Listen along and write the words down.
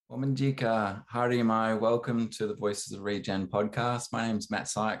Wominjika, Hari Mai, welcome to the Voices of Regen podcast. My name is Matt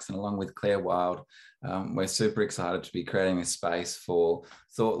Sykes, and along with Claire Wild, we're super excited to be creating this space for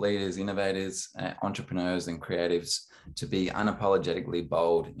thought leaders, innovators, entrepreneurs, and creatives to be unapologetically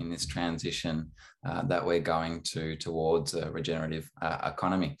bold in this transition that we're going towards a regenerative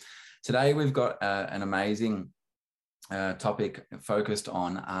economy. Today, we've got an amazing topic focused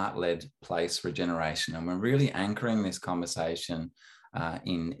on art-led place regeneration, and we're really anchoring this conversation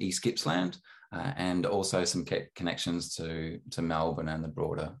in East Gippsland and also some connections to Melbourne and the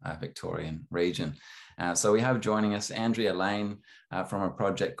broader Victorian region. So we have joining us Andrea Lane from a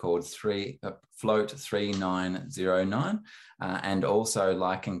project called Float 3909 and also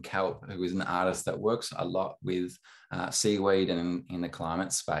Lichen Kelp, who is an artist that works a lot with seaweed and in the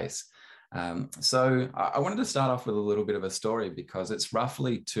climate space. So I wanted to start off with a little bit of a story because it's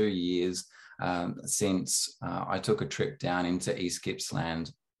roughly 2 years since I took a trip down into East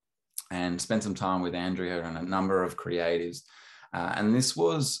Gippsland and spent some time with Andrea and a number of creatives. And this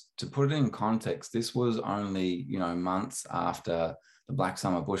was, to put it in context, this was only, months after the Black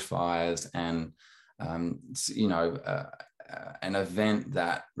Summer bushfires and, an event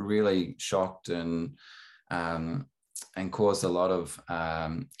that really shocked and caused a lot of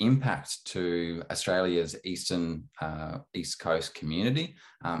impact to Australia's East Coast community,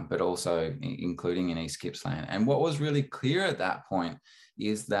 but also including in East Gippsland. And what was really clear at that point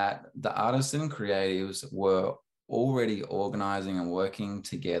is that the artists and creatives were already organising and working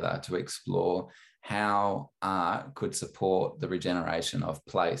together to explore how art could support the regeneration of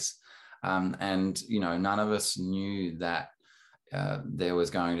place. And none of us knew that there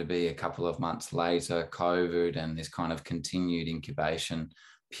was going to be a couple of months later COVID and this kind of continued incubation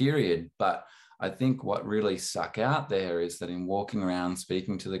period. But I think what really stuck out there is that in walking around,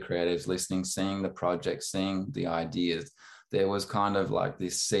 speaking to the creatives, listening, seeing the projects, seeing the ideas, there was kind of like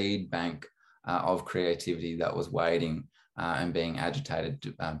this seed bank of creativity that was waiting and being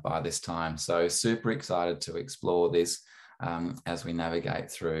agitated by this time. So super excited to explore this as we navigate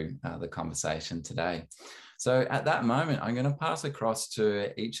through the conversation today. So at that moment, I'm going to pass across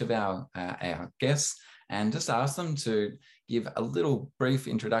to each of our guests and just ask them to give a little brief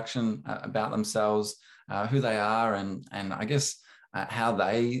introduction about themselves, who they are, and I guess how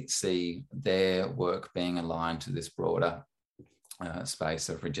they see their work being aligned to this broader space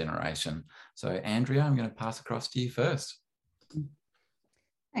of regeneration. So Andrea, I'm going to pass across to you first.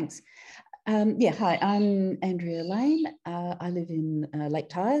 Thanks. Hi, I'm Andrea Lane. I live in Lake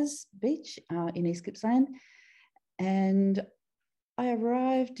Tyers Beach in East Gippsland. And I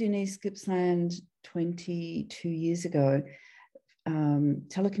arrived in East Gippsland 22 years ago,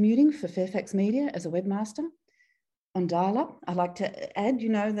 telecommuting for Fairfax Media as a webmaster on dial-up. I'd like to add,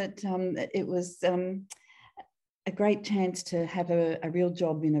 that it was a great chance to have a real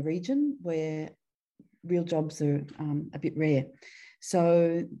job in a region where real jobs are a bit rare.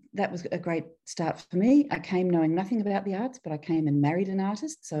 So that was a great start for me. I came knowing nothing about the arts, but I came and married an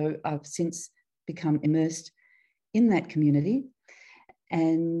artist. So I've since become immersed in that community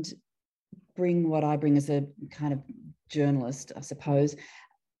and bring what I bring as a kind of journalist, I suppose,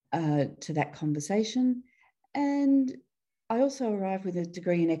 to that conversation. And I also arrived with a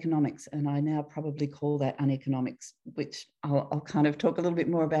degree in economics, and I now probably call that uneconomics, which I'll kind of talk a little bit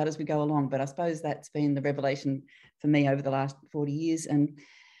more about as we go along. But I suppose that's been the revelation for me over the last 40 years. And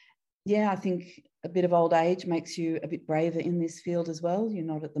yeah, I think a bit of old age makes you a bit braver in this field as well. You're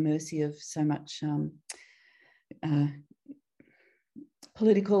not at the mercy of so much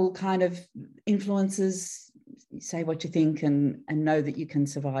political kind of influences. You say what you think and know that you can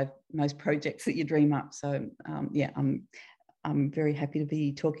survive most projects that you dream up. So I'm very happy to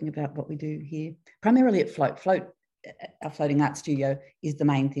be talking about what we do here, primarily at Float. Our floating art studio is the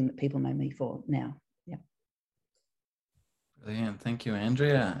main thing that people know me for now. Yeah. Brilliant. Thank you,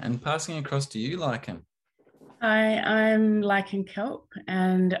 Andrea. And passing across to you, Lichen. Hi, I'm Lichen Kelp,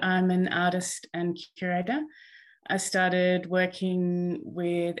 and I'm an artist and curator. I started working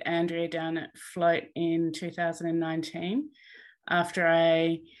with Andrea down at Float in 2019 after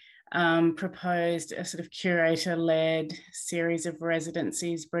I proposed a sort of curator-led series of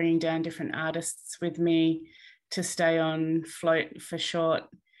residencies, bringing down different artists with me to stay on Float for short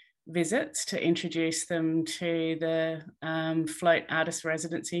visits to introduce them to the Float Artist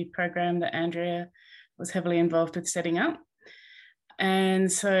Residency program that Andrea was heavily involved with setting up. And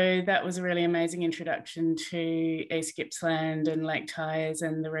so that was a really amazing introduction to East Gippsland and Lake Tyers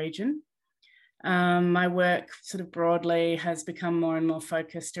and the region. My work sort of broadly has become more and more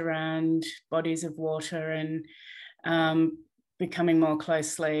focused around bodies of water and becoming more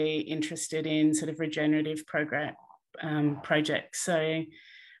closely interested in sort of regenerative projects. So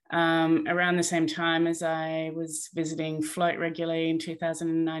Around the same time as I was visiting Float regularly in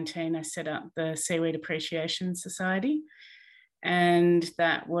 2019, I set up the Seaweed Appreciation Society. And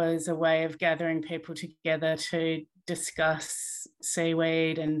that was a way of gathering people together to discuss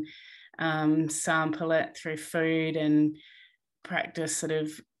seaweed and sample it through food and practice sort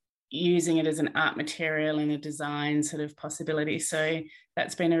of using it as an art material and a design sort of possibility. So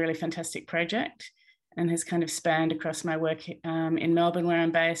that's been a really fantastic project and has kind of spanned across my work in Melbourne, where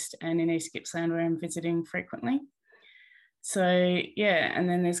I'm based, and in East Gippsland, where I'm visiting frequently. So yeah, and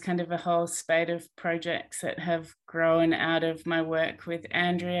then there's kind of a whole spate of projects that have grown out of my work with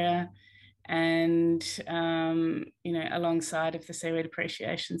Andrea and, you know, alongside of the Seaweed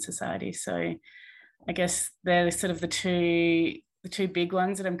Appreciation Society. So I guess they're sort of the two big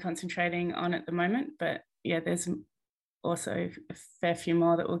ones that I'm concentrating on at the moment. But yeah, there's also a fair few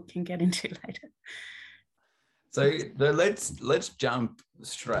more that we can get into later. So let's jump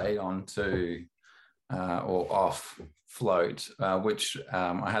straight onto or off Float, which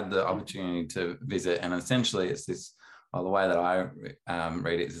I had the opportunity to visit, and essentially it's this. Well, the way that I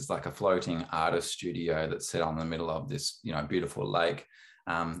read it is like a floating artist studio that's set on the middle of this, you know, beautiful lake.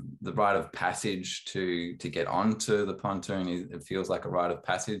 The rite of passage to get onto the pontoon it feels like a rite of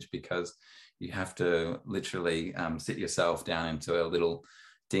passage, because you have to literally sit yourself down into a little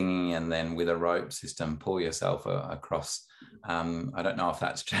dinghy and then with a rope system pull yourself across. I don't know if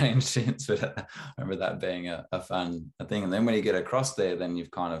that's changed since, but I remember that being a fun thing. And then when you get across there, then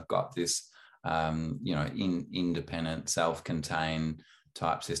you've kind of got this you know, independent, self-contained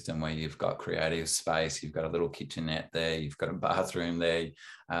type system where you've got creative space, you've got a little kitchenette there, you've got a bathroom there,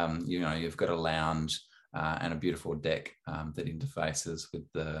 you know, you've got a lounge and a beautiful deck that interfaces with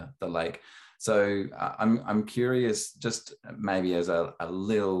the lake. So I'm curious, just maybe as a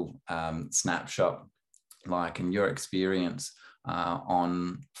little snapshot, like in your experience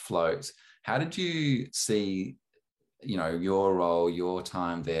on Float, how did you see, you know, your role, your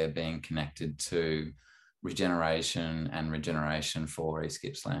time there being connected to regeneration and regeneration for East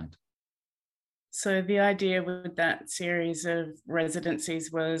Gippsland? So the idea with that series of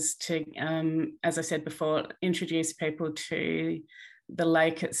residencies was to, as I said before, introduce people to the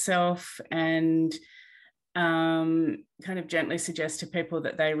lake itself and kind of gently suggest to people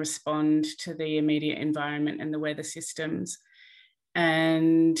that they respond to the immediate environment and the weather systems.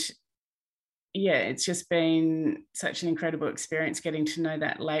 And yeah, it's just been such an incredible experience getting to know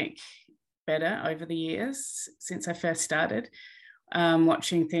that lake better over the years since I first started.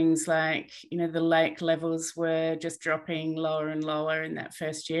 Watching things like, you know, the lake levels were just dropping lower and lower in that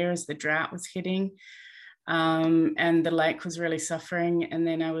first year as the drought was hitting. And the lake was really suffering. And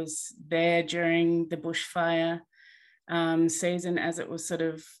then I was there during the bushfire season as it was sort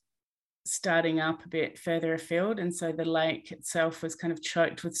of starting up a bit further afield. And so the lake itself was kind of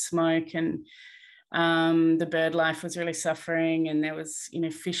choked with smoke, and the bird life was really suffering. And there was, you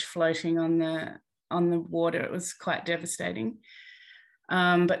know, fish floating on the water. It was quite devastating.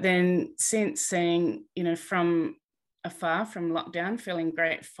 But then since seeing, you know, from afar, from lockdown, feeling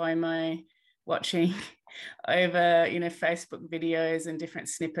great FOMO, watching over, you know, Facebook videos and different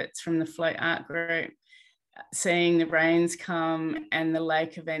snippets from the Float Art Group, seeing the rains come and the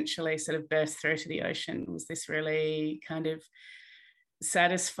lake eventually sort of burst through to the ocean was this really kind of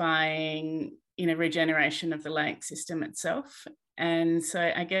satisfying, you know, regeneration of the lake system itself. And so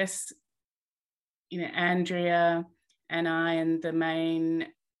I guess, you know, Andrea and I and the main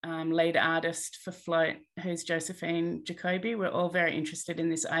lead artist for Float, who's Josephine Jacoby, we're all very interested in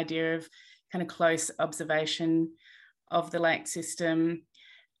this idea of kind of close observation of the lake system.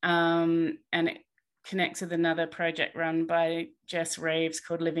 And it connects with another project run by Jess Reeves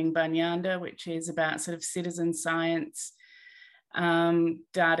called Living Banyanda, which is about sort of citizen science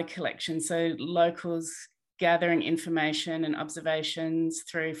data collection. So locals gathering information and observations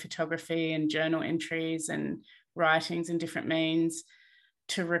through photography and journal entries and writings and different means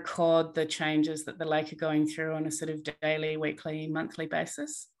to record the changes that the lake are going through on a sort of daily, weekly, monthly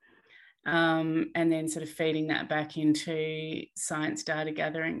basis. And then sort of feeding that back into science data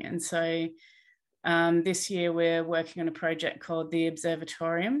gathering. And so this year we're working on a project called the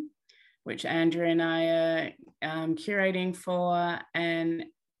Observatorium, which Andrea and I are curating for, and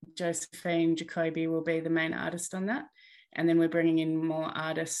Josephine Jacoby will be the main artist on that. And then we're bringing in more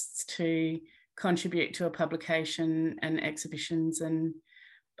artists to contribute to a publication and exhibitions and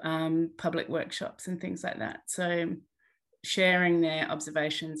public workshops and things like that. So sharing their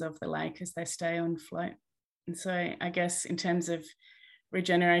observations of the lake as they stay on Float. And so I guess in terms of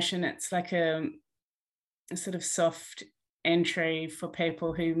regeneration, it's like a sort of soft entry for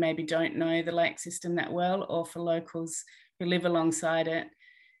people who maybe don't know the lake system that well, or for locals who live alongside it,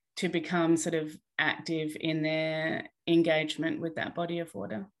 to become sort of active in their engagement with that body of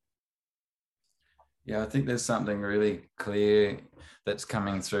water. Yeah, I think there's something really clear that's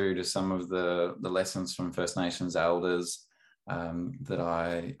coming through to some of the lessons from First Nations elders that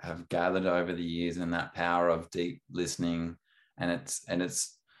I have gathered over the years, and that power of deep listening. And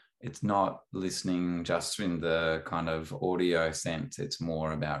it's not listening just in the kind of audio sense. It's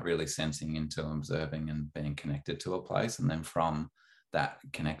more about really sensing into, observing, and being connected to a place. And then from that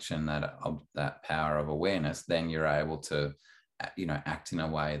connection, that power of awareness, then you're able to, you know, act in a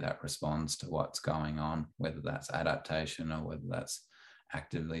way that responds to what's going on, whether that's adaptation or whether that's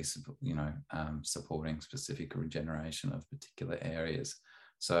actively, you know, supporting specific regeneration of particular areas.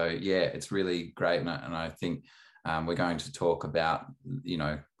 So yeah, it's really great, and I think we're going to talk about, you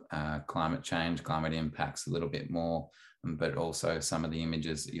know, climate change, climate impacts a little bit more, but also some of the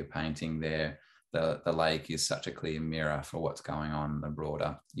images that you're painting there. The lake is such a clear mirror for what's going on in the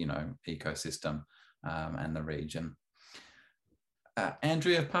broader, you know, ecosystem and the region.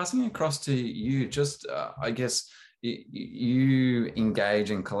 Andrea, passing across to you, just I guess you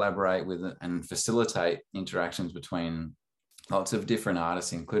engage and collaborate with and facilitate interactions between lots of different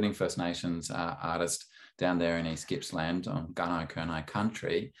artists, including First Nations artists down there in East Gippsland on Gunai Kurnai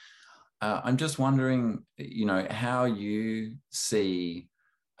country. I'm just wondering, you know, how you see,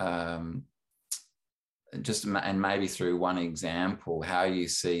 just and maybe through one example, how you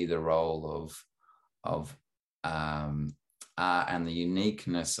see the role of art and the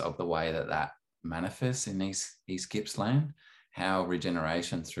uniqueness of the way that manifests in East Gippsland, how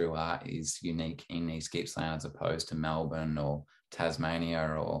regeneration through art is unique in East Gippsland as opposed to Melbourne or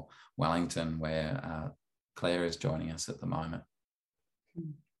Tasmania or Wellington, where Claire is joining us at the moment.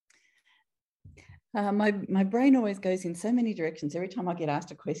 My brain always goes in so many directions. Every time I get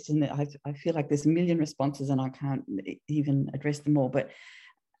asked a question, that I feel like there's a million responses and I can't even address them all. But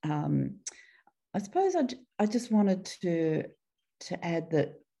I suppose I just wanted to add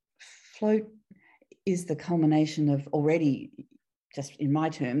that Float is the culmination of already, just in my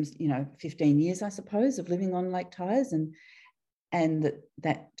terms, you know, 15 years, I suppose, of living on Lake Tyers, and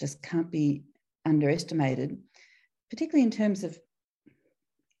that just can't be underestimated, particularly in terms of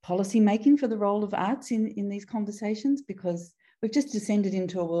policy making for the role of arts in these conversations, because we've just descended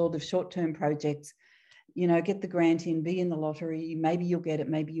into a world of short-term projects, you know, get the grant in, be in the lottery, maybe you'll get it,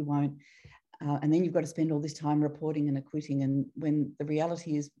 maybe you won't. And then you've got to spend all this time reporting and acquitting. And when the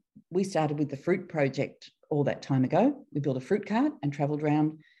reality is, we started with the fruit project all that time ago. We built a fruit cart and travelled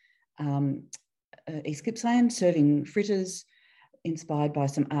around East Gippsland serving fritters, inspired by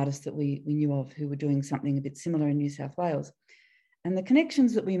some artists that we knew of who were doing something a bit similar in New South Wales. And the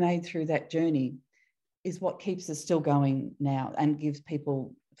connections that we made through that journey is what keeps us still going now and gives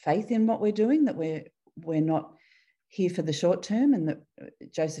people faith in what we're doing, that we're not here for the short term, and that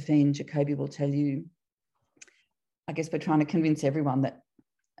Josephine Jacoby will tell you, I guess we're trying to convince everyone that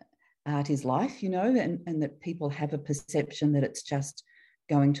art is life, you know, and that people have a perception that it's just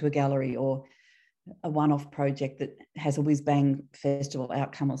going to a gallery or a one-off project that has a whiz-bang festival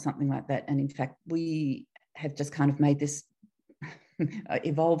outcome or something like that. And in fact, we have just kind of made this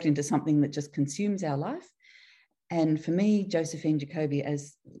evolved into something that just consumes our life. And for me, Josephine Jacoby,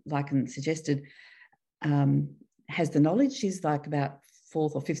 as Lycan suggested, has the knowledge. She's like about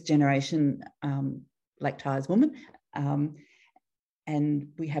 4th or 5th generation Lake Tyers woman. And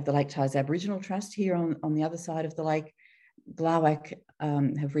we have the Lake Tyers Aboriginal Trust here on the other side of the lake. GLAWAC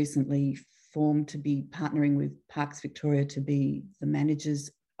have recently formed to be partnering with Parks Victoria to be the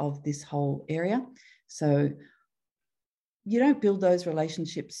managers of this whole area. So you don't build those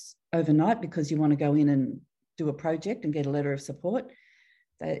relationships overnight because you want to go in and do a project and get a letter of support.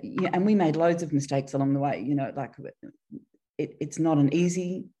 And we made loads of mistakes along the way, you know, like it's not an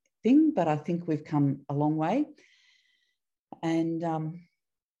easy thing, but I think we've come a long way. And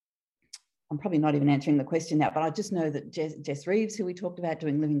I'm probably not even answering the question now, but I just know that Jess Reeves, who we talked about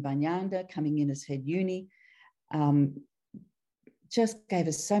doing Living Banyanda, coming in as head uni, just gave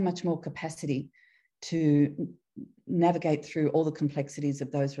us so much more capacity to navigate through all the complexities of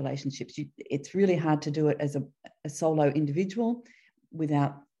those relationships. It's really hard to do it as a solo individual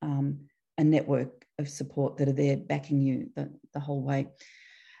without a network of support that are there backing you the whole way.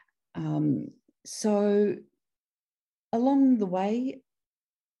 So along the way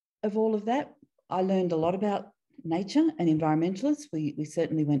of all of that, I learned a lot about nature and environmentalists. We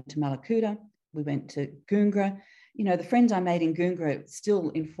certainly went to Malakuta, we went to Goongra. You know, the friends I made in Goongra still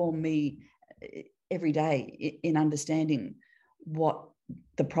inform me every day in understanding what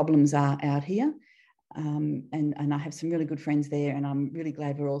the problems are out here. And I have some really good friends there, and I'm really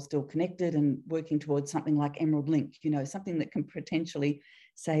glad we're all still connected and working towards something like Emerald Link, you know, something that can potentially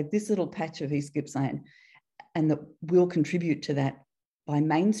say this little patch of East Gippsland, and that we'll contribute to that by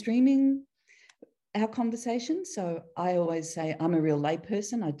mainstreaming our conversation. So I always say I'm a real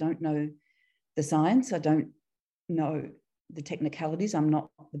layperson. I don't know the science. I don't know the technicalities. I'm not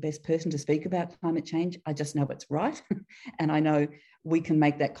the best person to speak about climate change. I just know what's right. And I know we can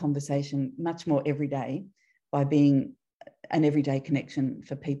make that conversation much more everyday by being an everyday connection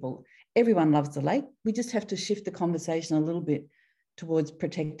for people. Everyone loves the lake. We just have to shift the conversation a little bit towards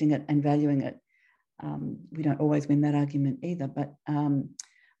protecting it and valuing it. We don't always win that argument either, but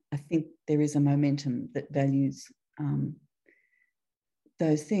I think there is a momentum that values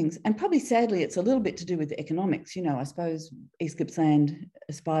those things. And probably sadly, it's a little bit to do with the economics. You know, I suppose East Gippsland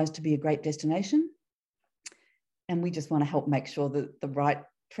aspires to be a great destination, and we just want to help make sure that the right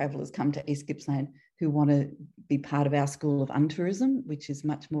travellers come to East Gippsland who want to be part of our school of untourism, which is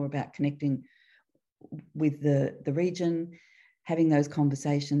much more about connecting with the region, having those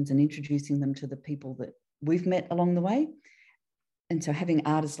conversations and introducing them to the people that we've met along the way. And so having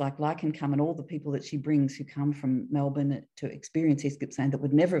artists like Lycan come, and all the people that she brings who come from Melbourne to experience East Gippsland that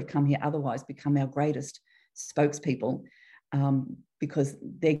would never have come here otherwise, become our greatest spokespeople, because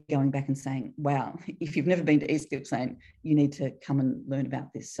they're going back and saying, wow, if you've never been to East Gippsland, you need to come and learn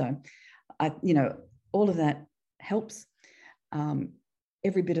about this. So, all of that helps.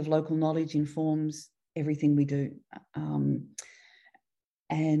 Every bit of local knowledge informs everything we do.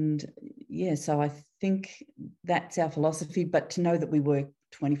 And yeah, so I think that's our philosophy, but to know that we work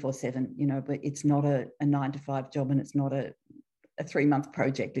 24/7, but it's not a 9-to-5 job, and it's not a 3-month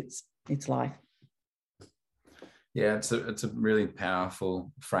project. It's life. Yeah, it's a really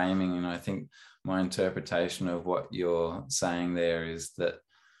powerful framing. And I think my interpretation of what you're saying there is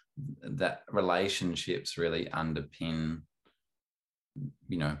that relationships really underpin,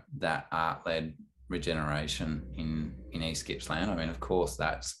 that art-led regeneration in East Gippsland. I mean, of course,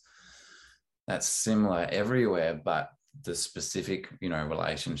 that's similar everywhere, but the specific,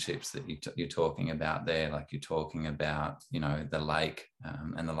 relationships that you're talking about there, like you're talking about, the lake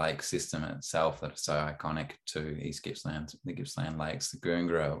and the lake system itself that are so iconic to East Gippsland, the Gippsland Lakes, the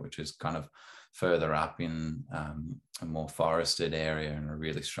Goongerah, which is kind of further up in a more forested area and a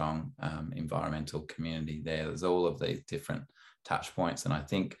really strong environmental community there. There's all of these different touch points. And I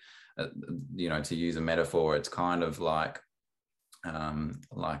think, to use a metaphor, it's kind of like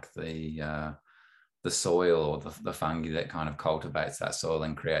the soil or the fungi that kind of cultivates that soil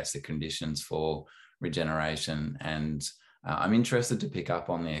and creates the conditions for regeneration. And I'm interested to pick up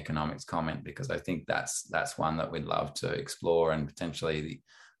on the economics comment, because I think that's one that we'd love to explore, and potentially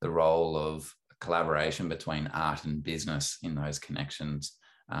the role of collaboration between art and business in those connections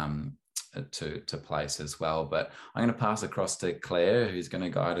to place as well. But I'm going to pass across to Claire, who's going to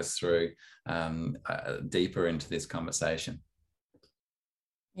guide us through deeper into this conversation.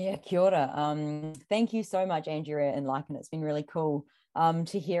 Yeah, kia ora. Thank you so much, Andrea and Lycan. It's been really cool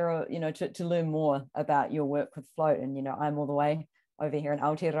to hear, to learn more about your work with Float. And, I'm all the way over here in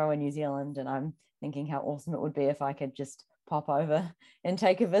Aotearoa, New Zealand, and I'm thinking how awesome it would be if I could just pop over and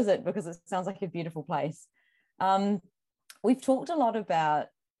take a visit, because it sounds like a beautiful place. We've talked a lot about,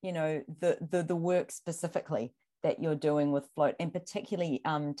 the work specifically that you're doing with Float, and particularly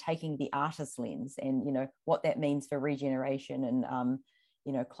taking the artist lens and, what that means for regeneration and,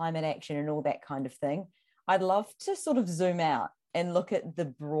 climate action and all that kind of thing. I'd love to sort of zoom out and look at the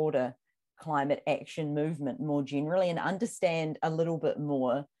broader climate action movement more generally, and understand a little bit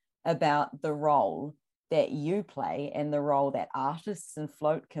more about the role that you play and the role that artists and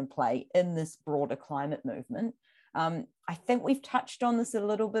Float can play in this broader climate movement. I think we've touched on this a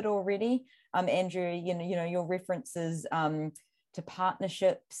little bit already. Andrew, your references to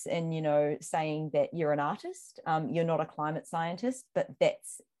partnerships and, saying that you're an artist, you're not a climate scientist, but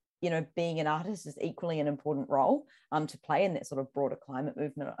that's, being an artist is equally an important role to play in that sort of broader climate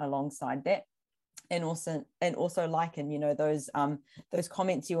movement alongside that. And also Lycan, those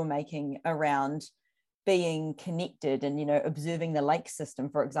comments you were making around being connected and, observing the lake system,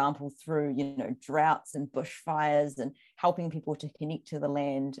 for example, through, droughts and bushfires, and helping people to connect to the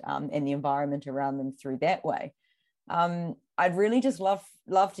land and the environment around them through that way. I'd really just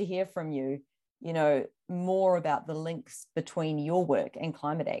love to hear from you, more about the links between your work and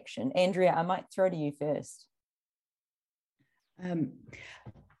climate action. Andrea, I might throw to you first.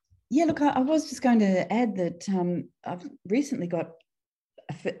 Yeah, look, I was just going to add that I've recently got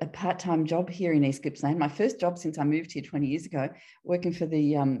a part-time job here in East Gippsland. My first job since I moved here 20 years ago, working for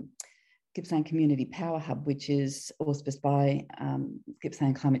the Gippsland Community Power Hub, which is auspiced by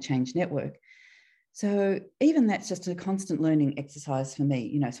Gippsland Climate Change Network. So even that's just a constant learning exercise for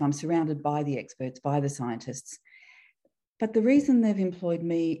me, so I'm surrounded by the experts, by the scientists, But the reason they've employed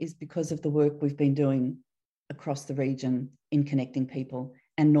me is because of the work we've been doing across the region in connecting people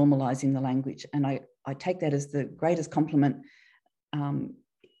and normalising the language. And I take that as the greatest compliment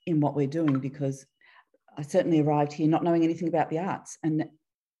in what we're doing, because I certainly arrived here not knowing anything about the arts. And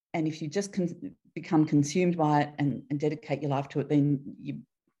if you just become consumed by it and dedicate your life to it, then you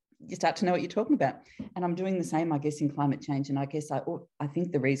start to know what you're talking about. And I'm doing the same, I guess, in climate change. And I guess I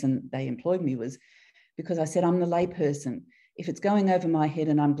think the reason they employed me was because I said, I'm the layperson. If it's going over my head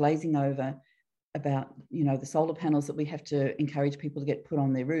and I'm glazing over about, you know, the solar panels that we have to encourage people to get put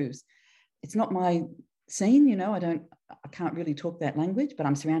on their roofs, it's not my scene, you know, I can't really talk that language, but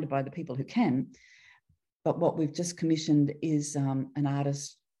I'm surrounded by the people who can. But what we've just commissioned is an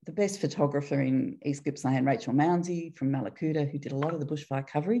artist, the best photographer in East Gippsland, Rachel Mounsey from Mallacoota, who did a lot of the bushfire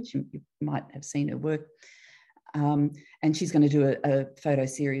coverage. You might have seen her work. And she's going to do a photo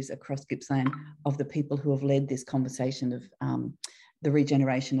series across Gippsland of the people who have led this conversation of the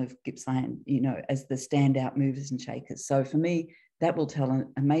regeneration of Gippsland, you know, as the standout movers and shakers. So for me, that will tell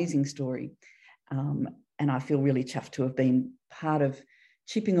an amazing story. And I feel really chuffed to have been part of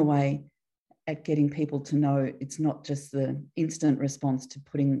chipping away at getting people to know it's not just the instant response to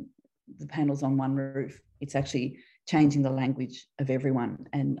putting the panels on one roof. It's actually changing the language of everyone.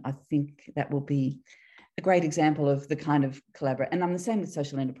 And I think that will be a great example of the kind of collaborate. And I'm the same with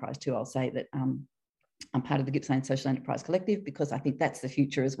social enterprise too. I'll say that I'm part of the Gippsland Social Enterprise Collective because I think that's the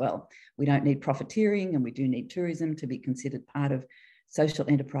future as well. We don't need profiteering, and we do need tourism to be considered part of social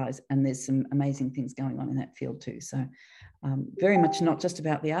enterprise. And there's some amazing things going on in that field too. So very much not just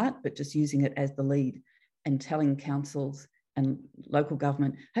about the art, but just using it as the lead and telling councils and local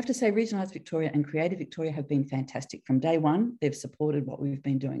government. I have to say Regionalised Victoria and Creative Victoria have been fantastic. From day one, they've supported what we've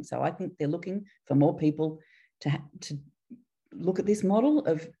been doing. So I think they're looking for more people to look at this model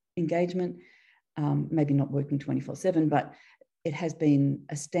of engagement, maybe not working 24/7, but it has been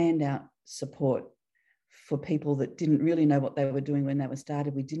a standout support for people that didn't really know what they were doing when they were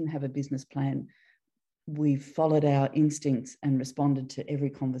started. We didn't have a business plan. We followed our instincts and responded to every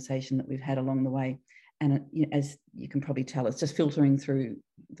conversation that we've had along the way. And as you can probably tell, it's just filtering through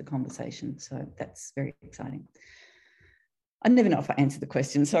the conversation. So that's very exciting. I never know if I answered the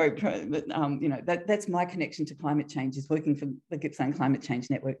question, sorry, but you know, that's my connection to climate change, is working for the Gippsland Climate Change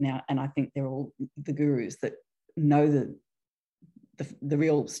Network now. And I think they're all the gurus that know the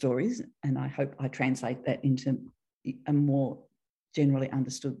real stories. And I hope I translate that into a more generally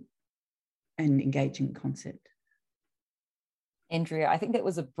understood and engaging concept. Andrea, I think that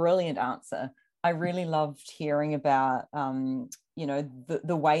was a brilliant answer. I really loved hearing about, you know,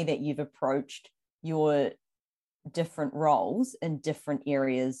 the way that you've approached your different roles in different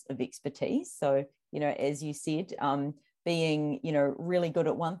areas of expertise. So, you know, as you said, being, you know, really good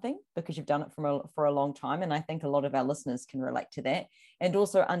at one thing because you've done it for a long time. And I think a lot of our listeners can relate to that. And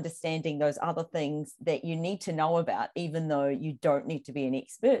also understanding those other things that you need to know about, even though you don't need to be an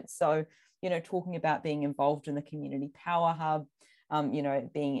expert. So, you know, talking about being involved in the Community Power Hub, you know,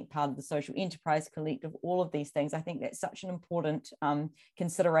 being part of the Social Enterprise Collective, all of these things, I think that's such an important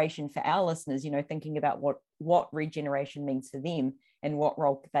consideration for our listeners, you know, thinking about what regeneration means for them and what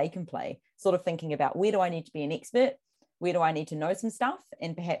role they can play. Sort of thinking about, where do I need to be an expert? Where do I need to know some stuff?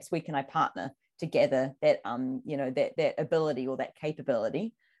 And perhaps where can I partner to gather that, you know, that ability or that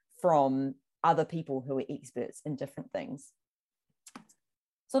capability from other people who are experts in different things.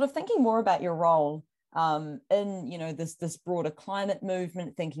 Sort of thinking more about your role in, you know, this broader climate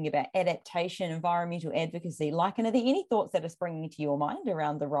movement, thinking about adaptation, environmental advocacy. Lycan, are there any thoughts that are springing to your mind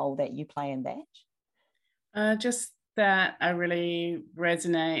around the role that you play in that? Just that I really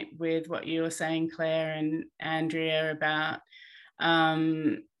resonate with what you were saying, Claire and Andrea, about,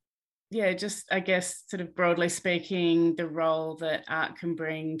 yeah, just, I guess, sort of broadly speaking, the role that art can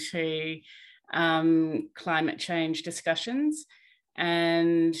bring to climate change discussions.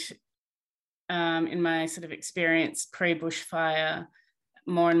 And in my sort of experience pre-bushfire,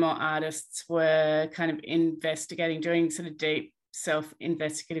 more and more artists were kind of investigating, doing sort of deep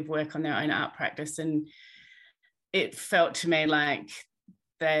self-investigative work on their own art practice. And it felt to me like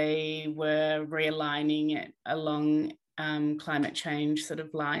they were realigning it along climate change sort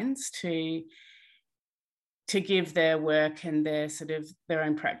of lines to give their work and their sort of their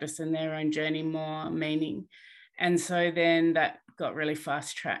own practice and their own journey more meaning. And so then that got really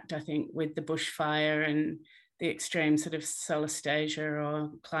fast tracked, I think, with the bushfire and the extreme sort of solastalgia or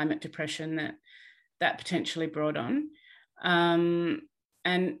climate depression that potentially brought on.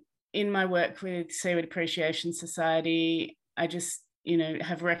 And in my work with Seaweed Appreciation Society, I just, you know,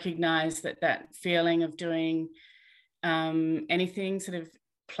 have recognised that feeling of doing anything sort of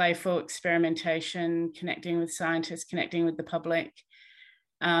playful experimentation, connecting with scientists, connecting with the public.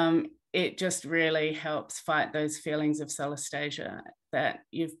 It just really helps fight those feelings of solastalgia, that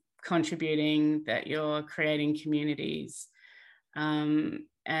you're contributing, that you're creating communities.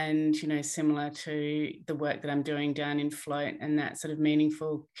 And, you know, similar to the work that I'm doing down in Float, and that sort of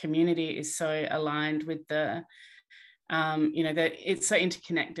meaningful community is so aligned with the, you know, that it's so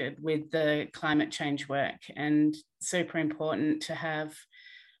interconnected with the climate change work, and super important to have,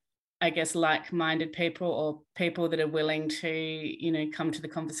 I guess, like-minded people, or people that are willing to, you know, come to the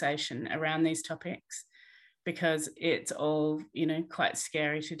conversation around these topics, because it's all, you know, quite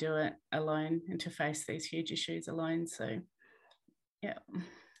scary to do it alone and to face these huge issues alone. So, yeah.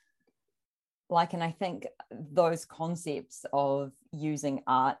 Like, and I think those concepts of using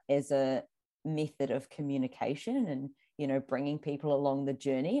art as a method of communication and, you know, bringing people along the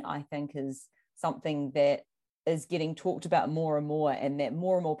journey, I think is something that is getting talked about more and more, and that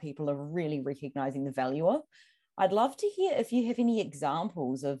more and more people are really recognizing the value of. I'd love to hear if you have any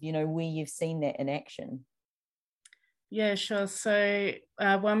examples of, you know, where you've seen that in action. Yeah, sure. So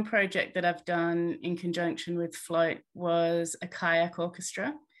one project that I've done in conjunction with Float was a kayak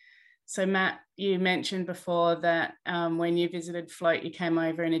orchestra. So Matt, you mentioned before that when you visited Float, you came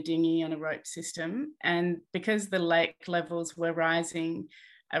over in a dinghy on a rope system. And because the lake levels were rising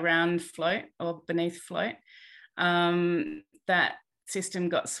around Float, or beneath Float, that system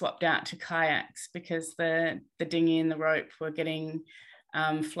got swapped out to kayaks, because the dinghy and the rope were getting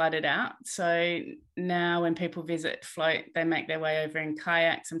flooded out. So now when people visit Float, they make their way over in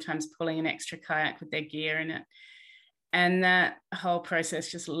kayak, sometimes pulling an extra kayak with their gear in it. And that whole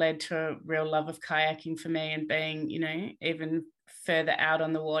process just led to a real love of kayaking for me, and being, you know, even further out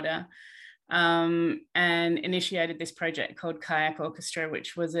on the water, and initiated this project called Kayak Orchestra,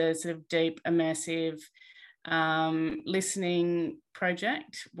 which was a sort of deep, immersive listening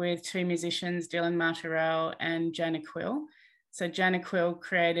project with two musicians, Dylan Martirell and Jana Quill. So Jana Quill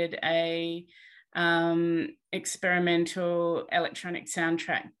created a experimental electronic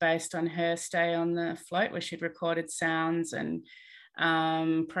soundtrack based on her stay on the Float, where she'd recorded sounds and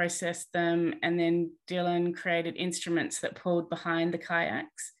processed them. And then Dylan created instruments that pulled behind the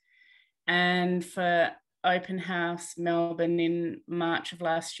kayaks. And for Open House Melbourne in March of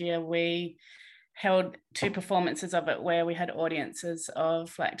last year, we held 2 performances of it where we had audiences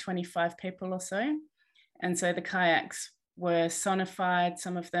of like 25 people or so. And so the kayaks were sonified,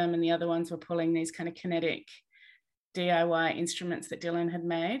 some of them, and the other ones were pulling these kind of kinetic DIY instruments that Dylan had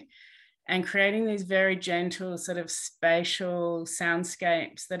made, and creating these very gentle sort of spatial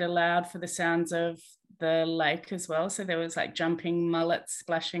soundscapes that allowed for the sounds of the lake as well. So there was like jumping mullets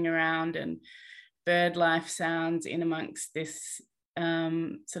splashing around and bird life sounds in amongst this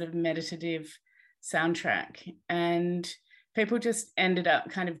sort of meditative soundtrack. And people just ended up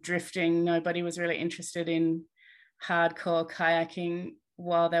kind of drifting. Nobody was really interested in hardcore kayaking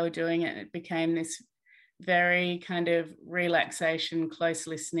while they were doing it. It became this very kind of relaxation, close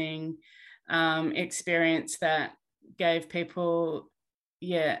listening experience that gave people,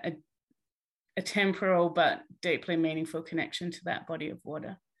 a temporal but deeply meaningful connection to that body of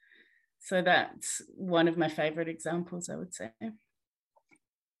water. So that's one of my favorite examples, I would say.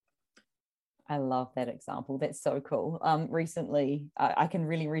 I love that example. That's so cool. Recently, I can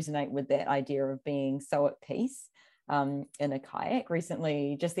really resonate with that idea of being so at peace in a kayak.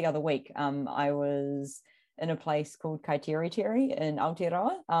 Recently, just the other week, I was in a place called Kaiteriteri in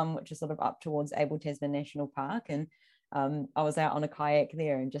Aotearoa, which is sort of up towards Abel Tasman National Park. And I was out on a kayak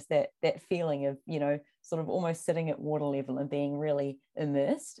there, and just that feeling of, you know, sort of almost sitting at water level and being really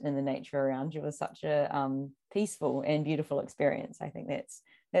immersed in the nature around you was such a peaceful and beautiful experience. I think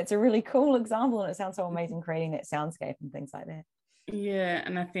that's a really cool example, and it sounds so amazing creating that soundscape and things like that. Yeah,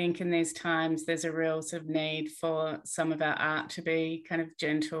 and I think in these times there's a real sort of need for some of our art to be kind of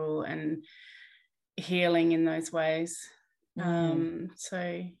gentle and healing in those ways.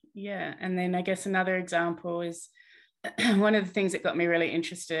 So yeah, and then I guess another example is one of the things that got me really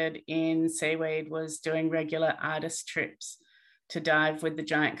interested in seaweed was doing regular artist trips to dive with the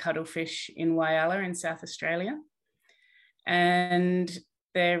giant cuttlefish in Whyalla in South Australia. And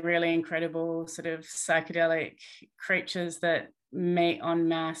they're really incredible sort of psychedelic creatures that meet en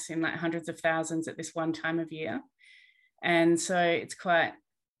masse in like hundreds of thousands at this one time of year. And so it's quite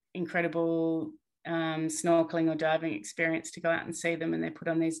incredible snorkeling or diving experience to go out and see them, and they're put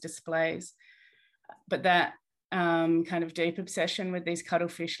on these displays. But that kind of deep obsession with these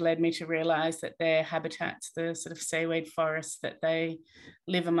cuttlefish led me to realize that their habitats, the sort of seaweed forests that they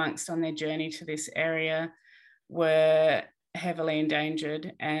live amongst on their journey to this area, were heavily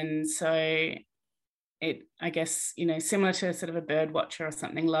endangered. And so I guess, you know, similar to sort of a bird watcher or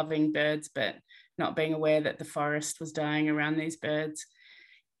something, loving birds, but not being aware that the forest was dying around these birds,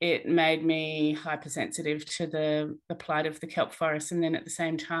 it made me hypersensitive to the plight of the kelp forest. And then at the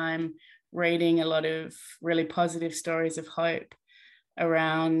same time, reading a lot of really positive stories of hope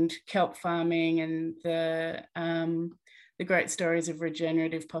around kelp farming and the great stories of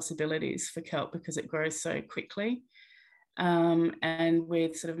regenerative possibilities for kelp because it grows so quickly. And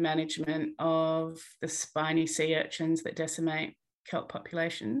with sort of management of the spiny sea urchins that decimate kelp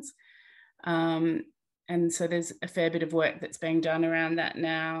populations. And so there's a fair bit of work that's being done around that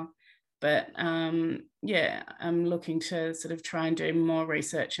now. But yeah, I'm looking to sort of try and do more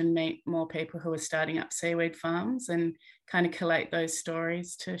research and meet more people who are starting up seaweed farms and kind of collate those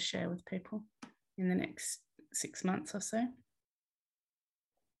stories to share with people in the next 6 months or so.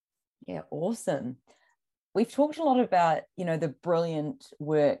 Yeah, awesome. We've talked a lot about, you know, the brilliant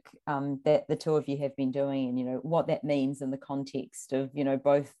work that the two of you have been doing, and, you know, what that means in the context of, you know,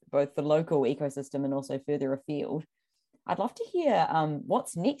 both the local ecosystem and also further afield. I'd love to hear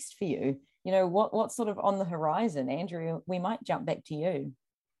what's next for you. You know, what's sort of on the horizon. Andrea, we might jump back to you.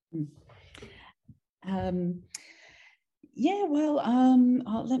 Yeah, well,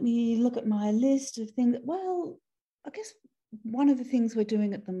 let me look at my list of things. Well, I guess one of the things we're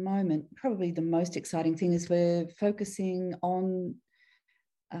doing at the moment, probably the most exciting thing, is we're focusing on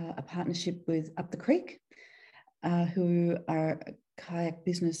a partnership with Up the Creek, who are a kayak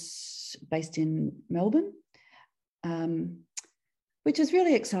business based in Melbourne, which is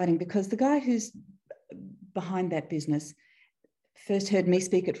really exciting because the guy who's behind that business first heard me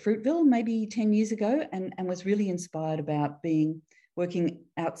speak at Fruitville maybe 10 years ago and was really inspired about working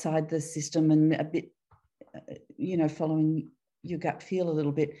outside the system and a bit, you know, following your gut feel a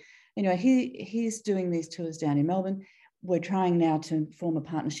little bit. You know, he's doing these tours down in Melbourne. We're trying now to form a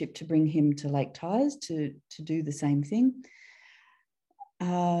partnership to bring him to Lake Tyers to do the same thing.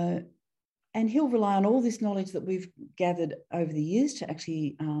 And he'll rely on all this knowledge that we've gathered over the years to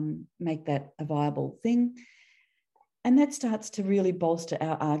actually make that a viable thing. And that starts to really bolster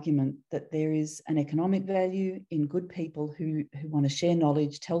our argument that there is an economic value in good people who want to share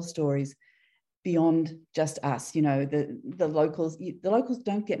knowledge, tell stories beyond just us. You know, the locals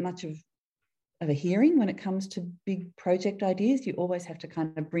don't get much of a hearing when it comes to big project ideas. You always have to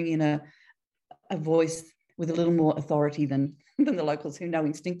kind of bring in a voice with a little more authority than the locals who know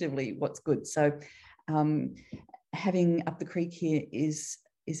instinctively what's good. So having Up the Creek here is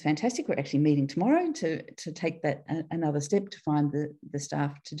fantastic. We're actually meeting tomorrow to take that another step to find the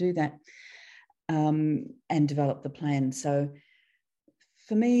staff to do that and develop the plan. So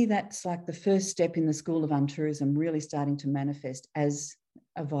for me, that's like the first step in the School of Untourism really starting to manifest as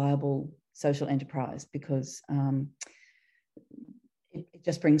a viable social enterprise, because it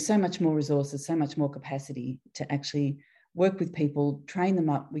just brings so much more resources, so much more capacity to actually work with people, train them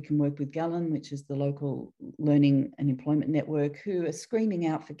up. We can work with Gallen, which is the local learning and employment network, who are screaming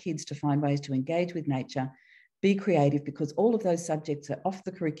out for kids to find ways to engage with nature, be creative, because all of those subjects are off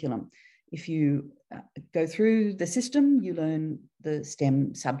the curriculum. If you go through the system, you learn the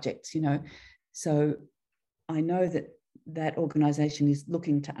STEM subjects, you know. So I know that organisation is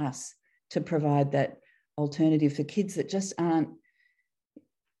looking to us to provide that alternative for kids that just aren't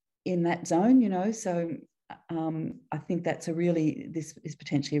in that zone, you know. So I think this is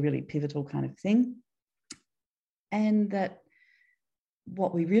potentially a really pivotal kind of thing. And that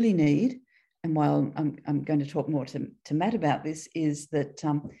what we really need, and while I'm going to talk more to Matt about this, is that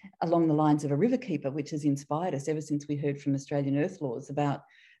along the lines of a river keeper, which has inspired us ever since we heard from Australian Earth Laws about,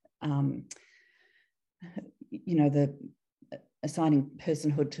 you know, the assigning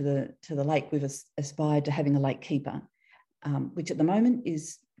personhood to the lake. We've aspired to having a lake keeper, which at the moment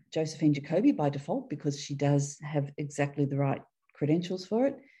is Josephine Jacoby by default, because she does have exactly the right credentials for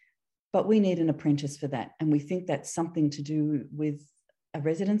it. But we need an apprentice for that. And we think that's something to do with a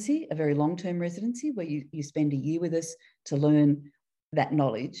residency, a very long-term residency, where you spend a year with us to learn that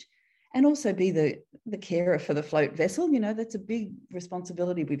knowledge and also be the carer for the float vessel. You know, that's a big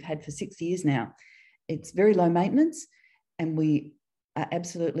responsibility we've had for 6 years now. It's very low maintenance, and we are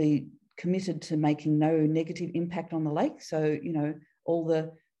absolutely committed to making no negative impact on the lake. So, you know, all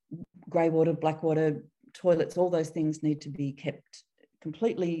the grey water, black water, toilets, all those things need to be kept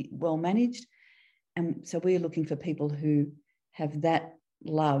completely well managed. And so we're looking for people who have that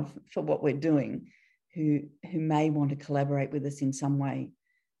love for what we're doing, who may want to collaborate with us in some way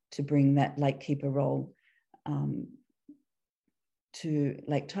to bring that lake keeper role to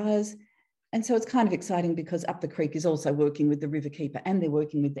Lake Tyers. And so it's kind of exciting because Up the Creek is also working with the river keeper, and they're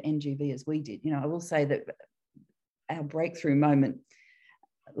working with the NGV as we did. You know, I will say that our breakthrough moment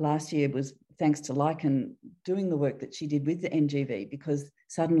last year was thanks to Lycan doing the work that she did with the NGV, because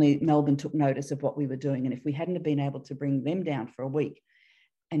suddenly Melbourne took notice of what we were doing. And if we hadn't have been able to bring them down for a week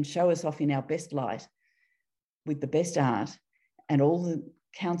and show us off in our best light with the best art, and all the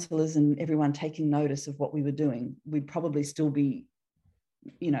councillors and everyone taking notice of what we were doing, we'd probably still be,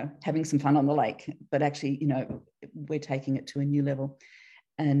 having some fun on the lake. But actually, we're taking it to a new level.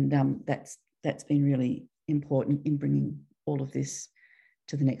 And that's been really important in bringing all of this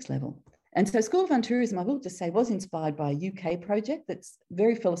to the next level. And so School of Untourism, I will just say, was inspired by a UK project that's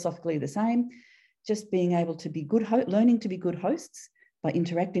very philosophically the same, just being able to be learning to be good hosts by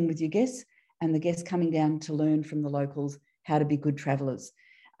interacting with your guests, and the guests coming down to learn from the locals how to be good travellers.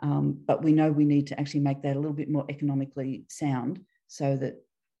 But we know we need to actually make that a little bit more economically sound, so that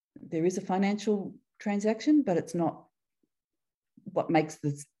there is a financial transaction, but it's not what makes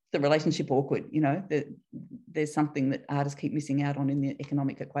the relationship awkward. There's something that artists keep missing out on in the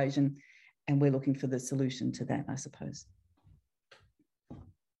economic equation, and we're looking for the solution to that, I suppose.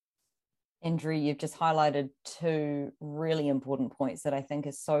 Andrea, you've just highlighted two really important points that I think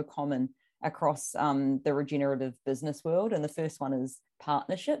is so common across the regenerative business world. And the first one is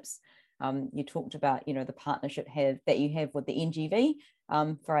partnerships. You talked about, the partnership that you have with the NGV.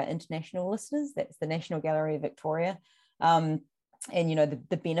 For our international listeners, that's the National Gallery of Victoria. And,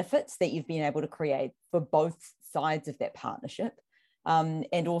 the benefits that you've been able to create for both sides of that partnership.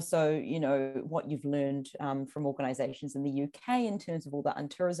 And also, what you've learned from organisations in the UK in terms of all the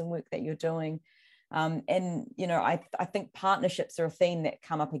untourism work that you're doing. I think partnerships are a theme that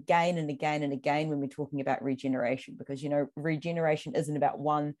come up again and again and again when we're talking about regeneration, because, regeneration isn't about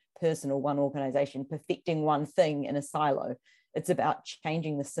one person or one organisation perfecting one thing in a silo. It's about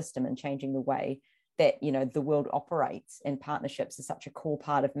changing the system and changing the way that, the world operates, and partnerships is such a core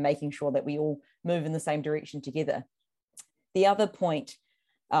part of making sure that we all move in the same direction together. The other point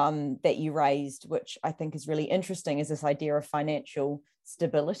that you raised, which I think is really interesting, is this idea of financial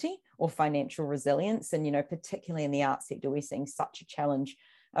stability or financial resilience. And, particularly in the art sector, we're seeing such a challenge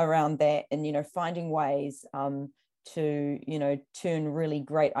around that, and, finding ways to, turn really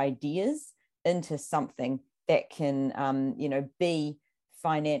great ideas into something that can, be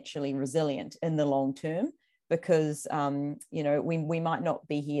financially resilient in the long term, because, we might not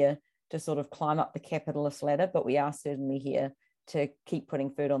be here to sort of climb up the capitalist ladder, but we are certainly here to keep putting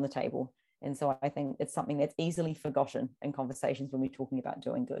food on the table. And so I think it's something that's easily forgotten in conversations when we're talking about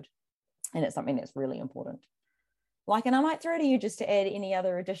doing good. And it's something that's really important. And I might throw to you just to add any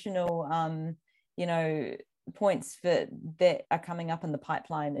other additional, points that are coming up in the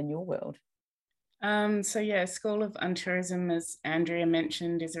pipeline in your world. School of Untourism, as Andrea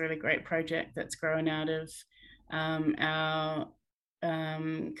mentioned, is a really great project that's grown out of our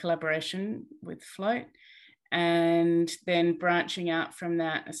collaboration with Float. And then branching out from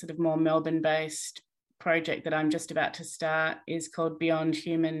that, a sort of more Melbourne-based project that I'm just about to start is called Beyond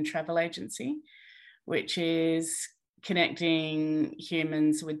Human Travel Agency, which is connecting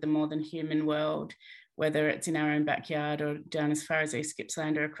humans with the more than human world, whether it's in our own backyard or down as far as East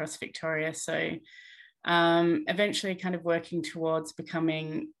Gippsland or across Victoria. So eventually kind of working towards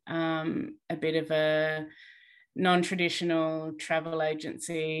becoming a bit of a non-traditional travel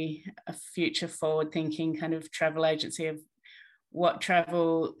agency, a future forward thinking kind of travel agency of what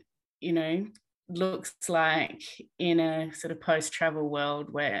travel, looks like in a sort of post-travel world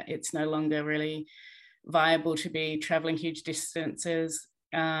where it's no longer really viable to be traveling huge distances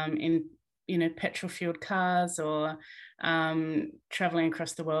in petrol-fueled cars, or traveling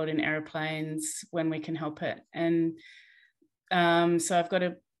across the world in aeroplanes when we can help it. And so I've got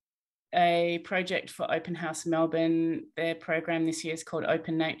a project for Open House Melbourne. Their program this year is called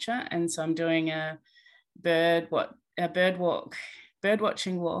Open Nature, and so I'm doing a bird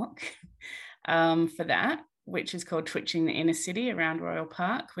watching walk for that, which is called Twitching the Inner City around Royal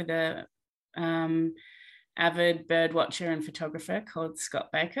Park, with a avid bird watcher and photographer called Scott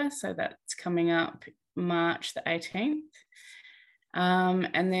Baker. So that's coming up March the 18th.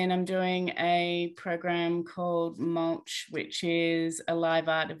 And then I'm doing a program called Mulch, which is a live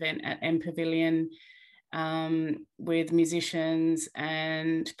art event at M Pavilion with musicians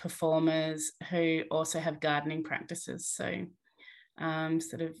and performers who also have gardening practices. So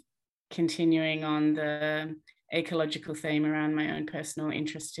sort of continuing on the ecological theme around my own personal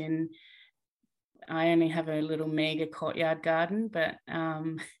interest in, I only have a little meager courtyard garden, but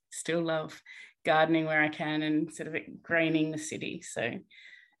still love gardening where I can and sort of greening the city. So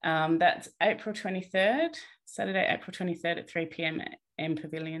that's April 23rd, Saturday, April 23rd at 3 p.m. at M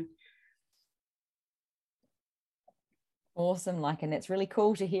Pavilion. Awesome, and it's really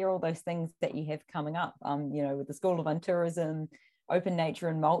cool to hear all those things that you have coming up, with the School of Untourism, Open Nature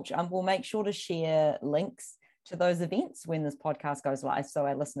and Mulch. We'll make sure to share links to those events when this podcast goes live, so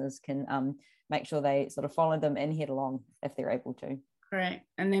our listeners can make sure they sort of follow them and head along if they're able to. Great.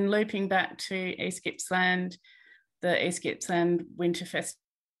 And then looping back to East Gippsland, the East Gippsland Winter Festival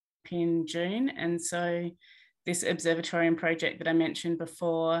in June. And so this observatorium project that I mentioned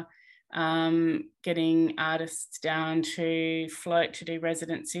before, getting artists down to Float to do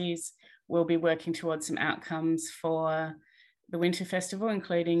residencies, we'll be working towards some outcomes for the Winter Festival,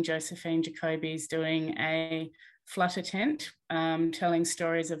 including Josephine Jacoby's doing a flutter tent, telling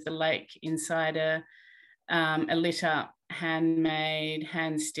stories of the lake inside a lit up, handmade,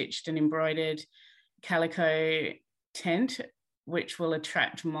 hand-stitched and embroidered calico tent, which will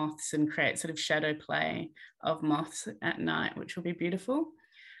attract moths and create sort of shadow play of moths at night, which will be beautiful.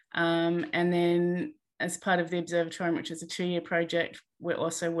 And then as part of the observatorium, which is a 2-year project, we're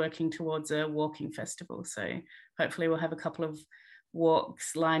also working towards a walking festival. So hopefully we'll have a couple of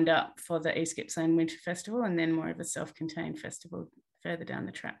walks lined up for the East Gippsland Winter Festival, and then more of a self-contained festival further down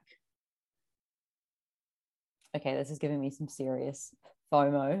the track. Okay, this is giving me some serious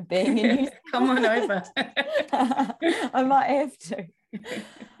FOMO being in New Zealand. Come on over. I might have to.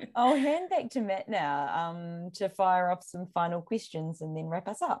 I'll hand back to Matt now to fire off some final questions and then wrap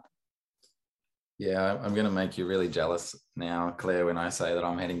us up. Yeah, I'm going to make you really jealous now, Claire, when I say that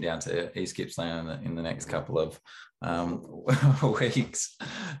I'm heading down to East Gippsland in the next couple of weeks.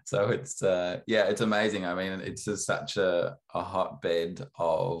 So it's it's amazing. I mean, it's just such a hotbed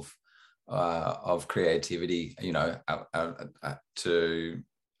of creativity, you know, to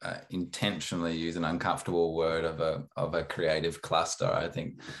intentionally use an uncomfortable word of a creative cluster. I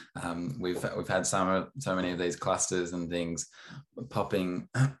think we've had so many of these clusters and things popping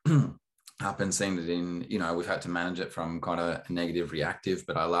up and seen it in, you know, we've had to manage it from kind of a negative reactive,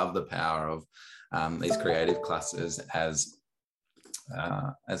 but I love the power of these creative clusters as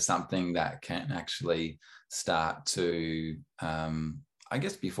something that can actually start to I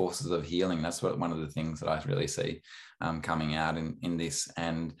guess be forces of healing. That's one of the things that I really see coming out in this.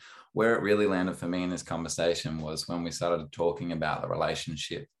 And where it really landed for me in this conversation was when we started talking about the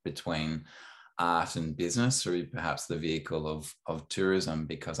relationship between art and business through perhaps the vehicle of tourism,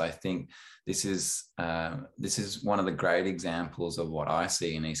 because I think this is one of the great examples of what I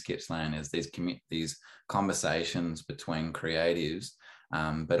see in East Gippsland is these conversations between creatives,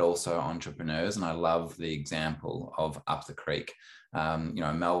 but also entrepreneurs. And I love the example of Up the Creek. You know,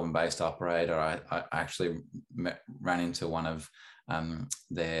 a Melbourne-based operator. I actually ran into one of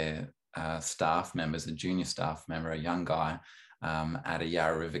their staff members, a junior staff member, a young guy, at a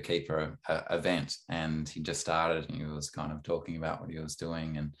Yarra River Keeper event, and he just started and he was kind of talking about what he was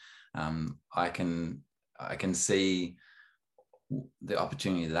doing, and I can see the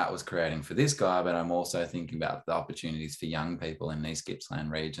opportunity that was creating for this guy, but I'm also thinking about the opportunities for young people in the East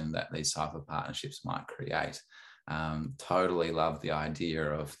Gippsland region that these type of partnerships might create. Totally love the idea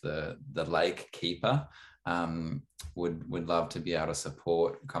of the lake keeper. Would love to be able to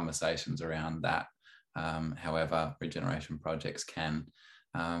support conversations around that, however regeneration projects can.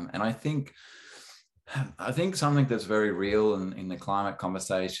 And I think something that's very real in the climate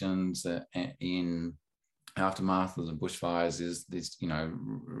conversations in aftermath of the bushfires is this, you know,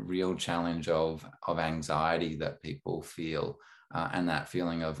 real challenge of anxiety that people feel, and that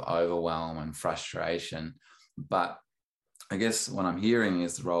feeling of overwhelm and frustration. But I guess what I'm hearing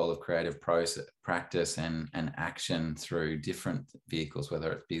is the role of creative practice and action through different vehicles,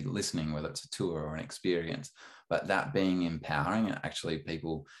 whether it be listening, whether it's a tour or an experience, but that being empowering and actually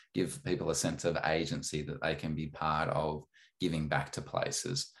give people a sense of agency that they can be part of giving back to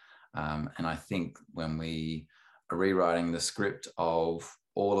places. And I think when we are rewriting the script of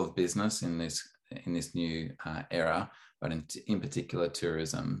all of business in this new era, but in particular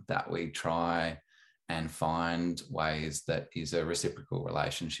tourism, that we try and find ways that is a reciprocal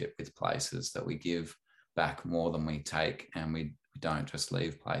relationship with places, that we give back more than we take, and we don't just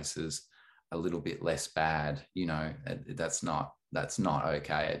leave places a little bit less bad. You know, that's not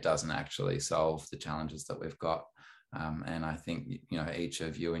okay. It doesn't actually solve the challenges that we've got. And I think, you know, each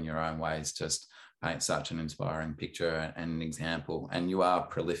of you in your own ways just paint such an inspiring picture and an example, and you are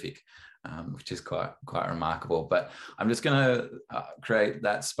prolific. Which is quite remarkable. But I'm just going to create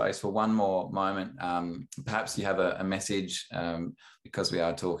that space for one more moment. Perhaps you have a message, because we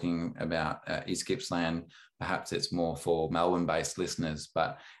are talking about East Gippsland. Perhaps it's more for Melbourne-based listeners.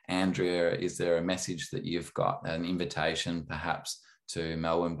 But Andrea, is there a message that you've got, an invitation perhaps to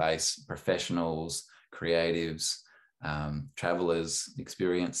Melbourne-based professionals, creatives, travellers,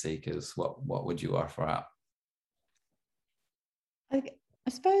 experience seekers? What would you offer up? I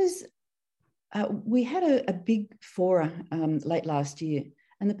suppose We had a big fora late last year,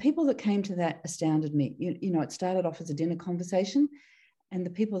 and the people that came to that astounded me. You know, it started off as a dinner conversation, and the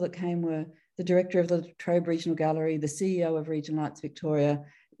people that came were the director of the La Trobe Regional Gallery, the CEO of Regional Arts Victoria,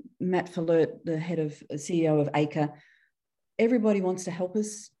 Matt Fallert, the head of CEO of ACRE. Everybody wants to help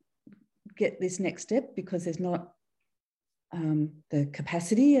us get this next step because there's not the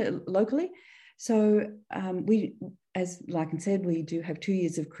capacity locally. So we, as Larkin said, we do have 2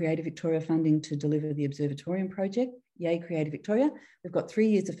 years of Creative Victoria funding to deliver the Observatorium project. Yay, Creative Victoria. We've got 3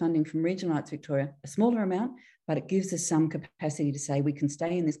 years of funding from Regional Arts Victoria, a smaller amount, but it gives us some capacity to say we can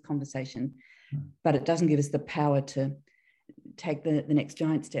stay in this conversation, but it doesn't give us the power to take the next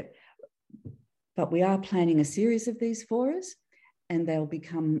giant step. But we are planning a series of these forums, and they'll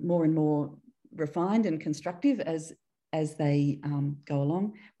become more and more refined and constructive as they go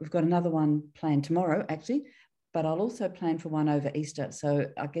along. We've got another one planned tomorrow, actually, but I'll also plan for one over Easter. So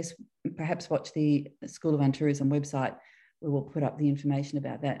I guess perhaps watch the School of Untourism website. We will put up the information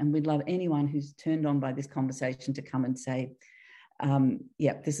about that. And we'd love anyone who's turned on by this conversation to come and say,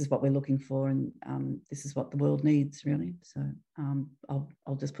 yeah, this is what we're looking for, and this is what the world needs, really. So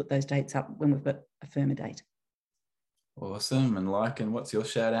I'll just put those dates up when we've got a firmer date. Awesome. And Larkin, what's your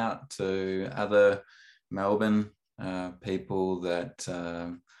shout out to other Melbourne people that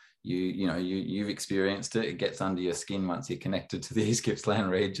you've experienced it? It gets under your skin once you're connected to the East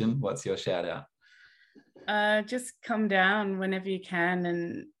Gippsland region. What's your shout out? Just come down whenever you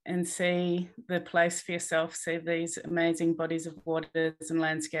can and see the place for yourself, see these amazing bodies of waters and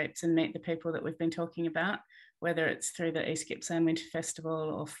landscapes, and meet the people that we've been talking about, whether it's through the East Gippsland Winter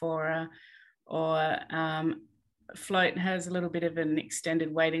Festival or Fora, or Float has a little bit of an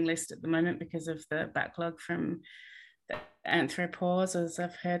extended waiting list at the moment because of the backlog from the Anthropause, as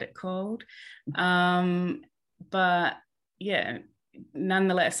I've heard it called. But yeah,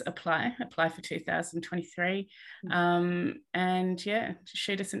 nonetheless, apply for 2023. And yeah,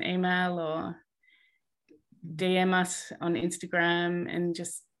 shoot us an email or DM us on Instagram and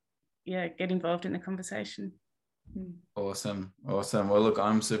just, yeah, get involved in the conversation. Awesome. Well, look,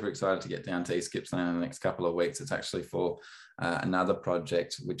 I'm super excited to get down to East Gippsland in the next couple of weeks. It's actually for another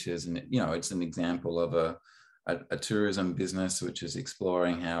project, which is, it's an example of a tourism business which is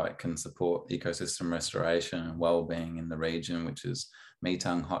exploring how it can support ecosystem restoration and well-being in the region, which is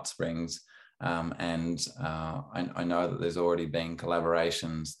Metung Hot Springs. And I know that there's already been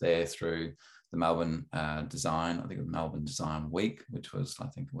collaborations there through the Melbourne Design, I think it was Melbourne Design Week, which was, I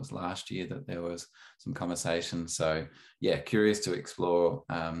think it was last year that there was some conversation. So yeah, curious to explore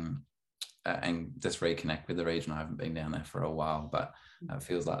and just reconnect with the region. I haven't been down there for a while, but it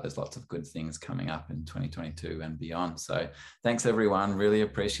feels like there's lots of good things coming up in 2022 and beyond. So thanks everyone. Really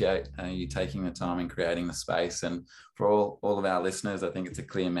appreciate you taking the time and creating the space. And for all of our listeners, I think it's a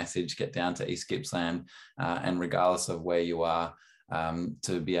clear message: get down to East Gippsland, and regardless of where you are,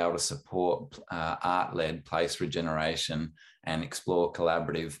 to be able to support art-led place regeneration and explore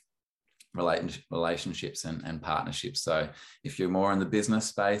collaborative relationships and partnerships. So if you're more in the business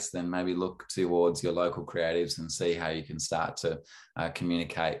space, then maybe look towards your local creatives and see how you can start to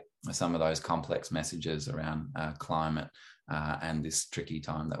communicate some of those complex messages around climate and this tricky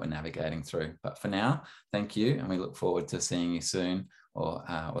time that we're navigating through. But for now, thank you, and we look forward to seeing you soon or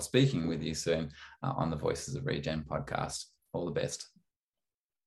speaking with you soon on the Voices of Regen podcast. All the best.